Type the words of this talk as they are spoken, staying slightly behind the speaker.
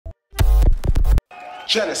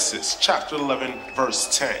Genesis chapter 11,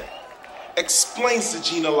 verse 10 explains the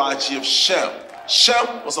genealogy of Shem.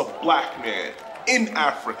 Shem was a black man in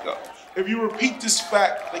Africa. If you repeat this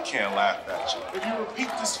fact, they can't laugh at you. If you repeat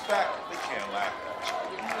this fact, they can't laugh at you.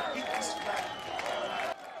 If you repeat this fact, they can't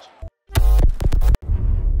laugh at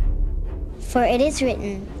you. For it is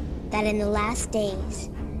written that in the last days,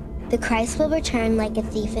 the Christ will return like a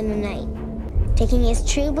thief in the night, taking his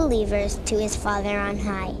true believers to his Father on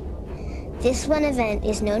high. This one event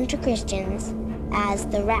is known to Christians as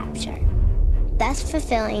the rapture, thus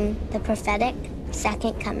fulfilling the prophetic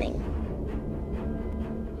second coming.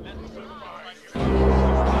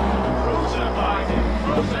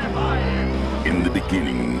 In the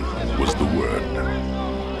beginning was the Word,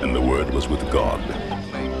 and the Word was with God,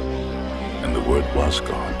 and the Word was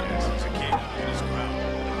God,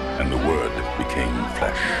 and the Word became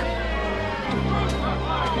flesh.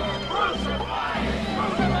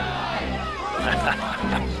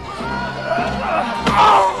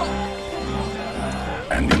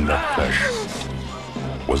 And in that flesh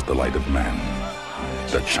was the light of man,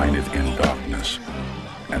 that shineth in darkness,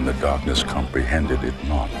 and the darkness comprehended it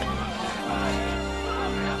not.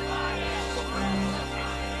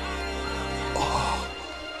 Oh,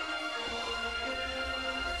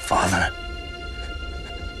 Father,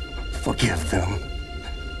 forgive them,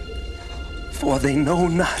 for they know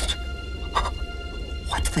not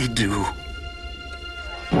what they do.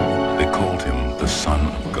 They called him the Son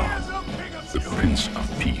of God, the Prince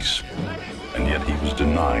of Peace, and yet he was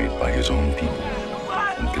denied by his own people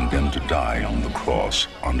and condemned to die on the cross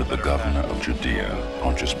under the governor of Judea,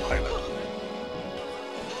 Pontius Pilate.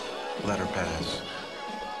 Let her pass.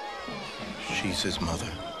 She's his mother.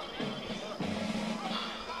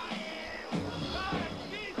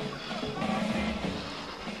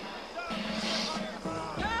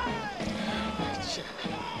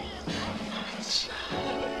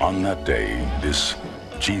 On that day, this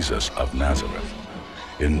Jesus of Nazareth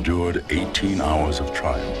endured 18 hours of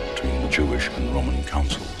trial between the Jewish and Roman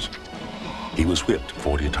councils. He was whipped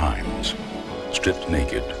 40 times, stripped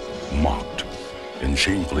naked, mocked, and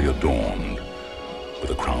shamefully adorned with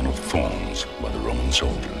a crown of thorns by the Roman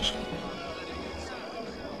soldiers.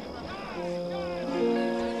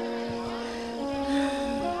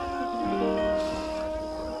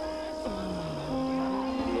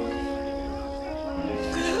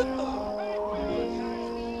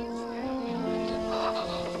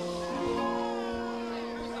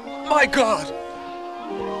 My God!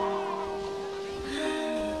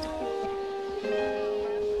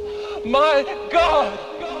 My God!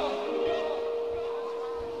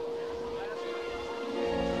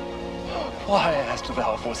 Why hast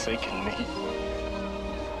thou forsaken me?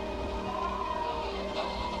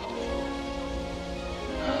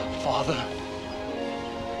 Father,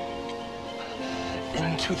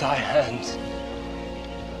 into thy hands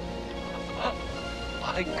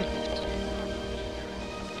I commit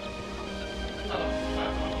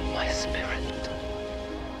my spirit.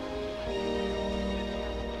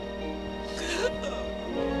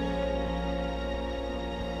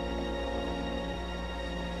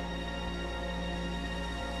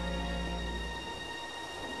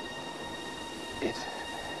 It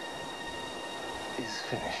is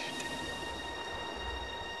finished.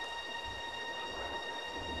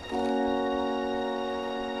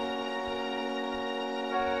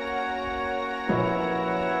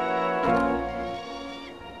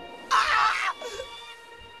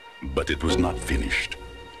 But it was not finished.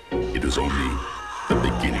 It was only the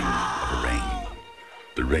beginning of a reign.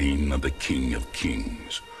 The reign of the King of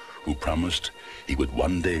Kings, who promised he would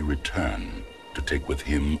one day return to take with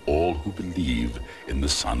him all who believe in the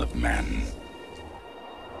Son of Man,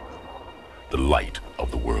 the light of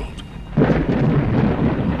the world.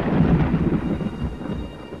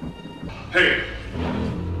 Hey!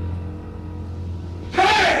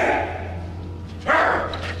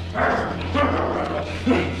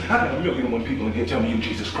 I've got 1,000,001 people in here tell me you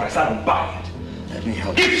Jesus Christ. I don't buy it. Let me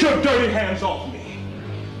help you. Get your dirty hands off me.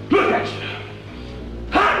 Look at you.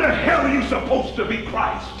 How in the hell are you supposed to be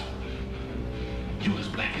Christ? You as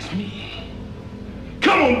black as me.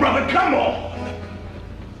 Come on, brother, come on.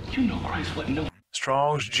 You know Christ wasn't no...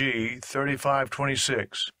 Strong's G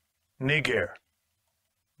 3526. Niger.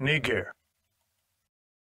 Niger.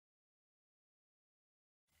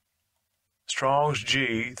 Strong's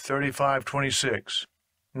G 3526.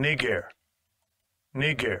 Niger.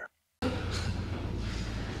 Niger.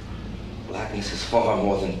 Blackness is far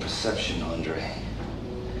more than perception, Andre.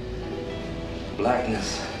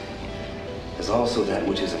 Blackness is also that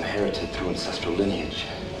which is inherited through ancestral lineage.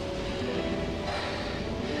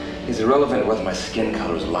 It's irrelevant whether my skin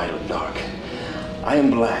color is light or dark. I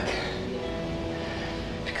am black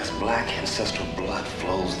because black ancestral blood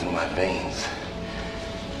flows through my veins.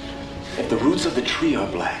 If the roots of the tree are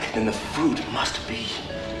black, then the fruit must be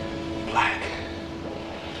black.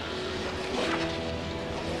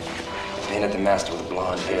 Ain't it the master with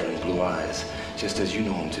blonde hair and blue eyes, just as you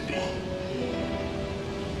know him to be?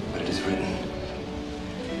 But it is written,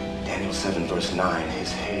 Daniel 7 verse 9,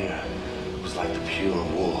 his hair was like the pure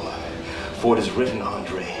wool. For it is written,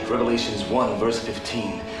 Andre, Revelations 1 verse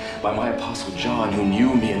 15, by my apostle John, who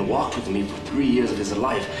knew me and walked with me for 3 years of his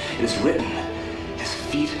life, it is written, his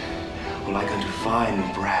feet were like unto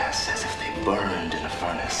fine brass, as if they burned in a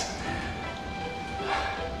furnace.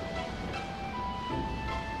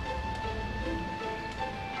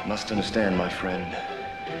 You must understand, my friend,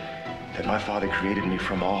 that my Father created me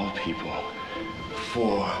from all people,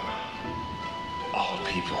 for all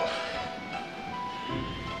people.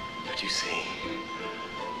 But you see,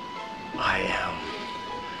 I am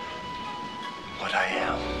what I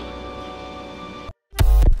am.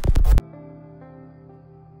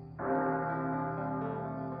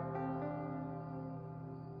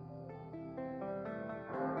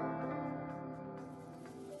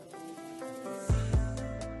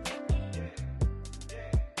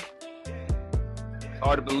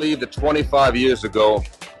 Hard to believe that 25 years ago,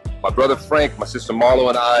 my brother Frank, my sister Marlo,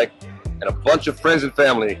 and I, and a bunch of friends and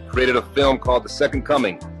family created a film called The Second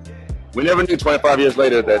Coming. We never knew 25 years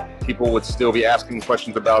later that people would still be asking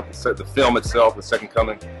questions about the film itself, The Second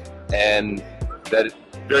Coming, and that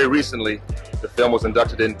very recently the film was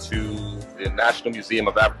inducted into the National Museum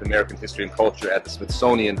of African American History and Culture at the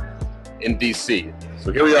Smithsonian in DC.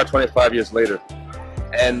 So here we are 25 years later.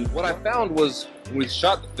 And what I found was, when we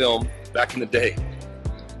shot the film back in the day,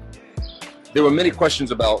 there were many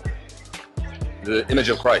questions about the image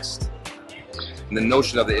of Christ and the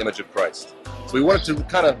notion of the image of Christ. So we wanted to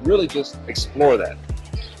kind of really just explore that.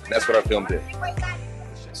 And that's what our film did.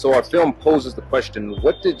 So our film poses the question,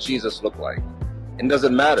 what did Jesus look like? And does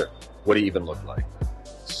it matter what he even looked like?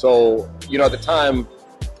 So, you know, at the time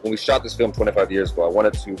when we shot this film 25 years ago, I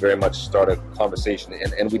wanted to very much start a conversation,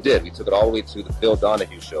 and we did. We took it all the way to the Phil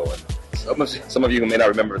Donahue show. And some of you may not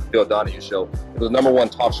remember the Phil Donahue show. It was the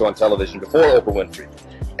 #1 talk show on television before Oprah Winfrey.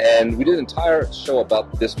 And we did an entire show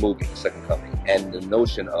about this movie, The Second Coming, and the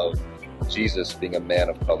notion of Jesus being a man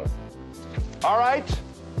of color. All right,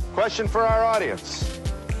 question for our audience.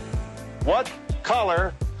 What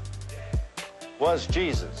color was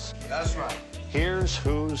Jesus? That's right. Here's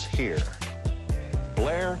who's here.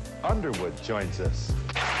 Blair Underwood joins us.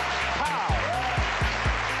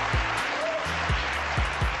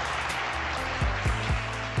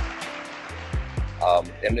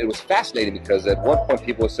 And it was fascinating because at one point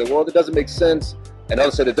people would say, well, that doesn't make sense. And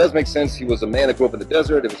others said it does make sense. He was a man that grew up in the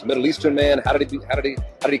desert. It was a Middle Eastern man. How did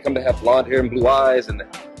he come to have blonde hair and blue eyes? And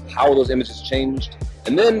how are those images changed?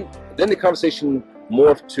 And then the conversation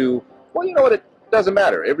morphed to, well, you know what? It doesn't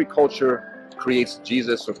matter. Every culture creates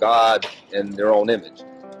Jesus or God in their own image.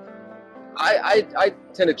 I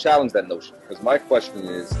tend to challenge that notion, because my question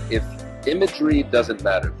is, if imagery doesn't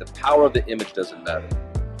matter, the power of the image doesn't matter,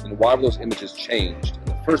 then why were those images changed in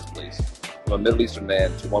the first place from a Middle Eastern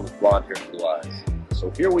man to one with blonde hair and blue eyes? So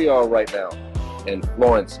here we are right now in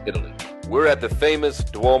Florence, Italy. We're at the famous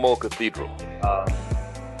Duomo Cathedral.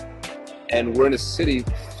 And we're in a city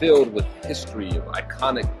filled with history of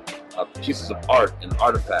iconic pieces of art and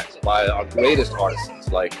artifacts by our greatest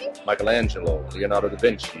artisans like Michelangelo, Leonardo da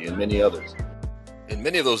Vinci, and many others. And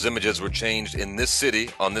many of those images were changed in this city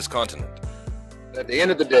on this continent. At the end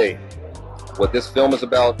of the day, what this film is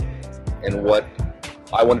about, and what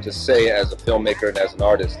I wanted to say as a filmmaker and as an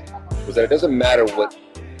artist, was that it doesn't matter what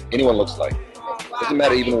anyone looks like. It doesn't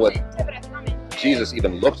matter even what Jesus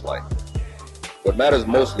even looked like. What matters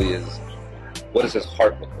mostly is, what does his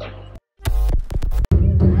heart look like?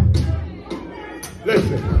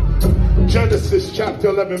 Listen, Genesis chapter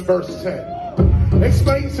 11 verse 10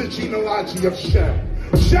 explains the genealogy of Shem.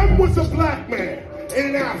 Shem was a black man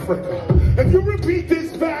in Africa. If you repeat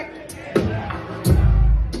this back,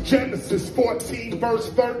 Genesis 14 verse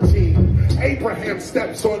 13, Abraham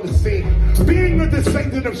steps on the scene. Being a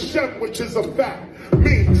descendant of Shem, which is a fact,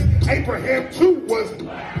 means Abraham too was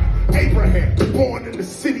black. Abraham, born in the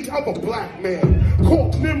city of a black man,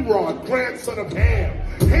 called Nimrod, grandson of Ham.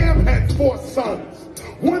 Ham had 4 sons.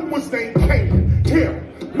 One was named Canaan. Here,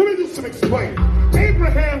 let me do some explaining.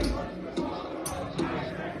 Abraham,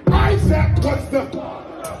 Isaac was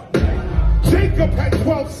Jacob had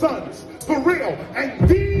 12 sons, for real, and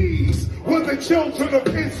these were the children of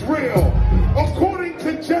Israel. According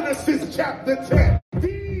to Genesis chapter 10,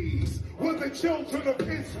 these were the children of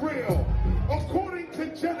Israel. According to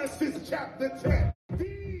to Genesis chapter 10.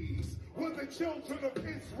 These were the children of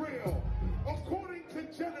Israel, according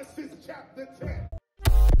to Genesis chapter 10.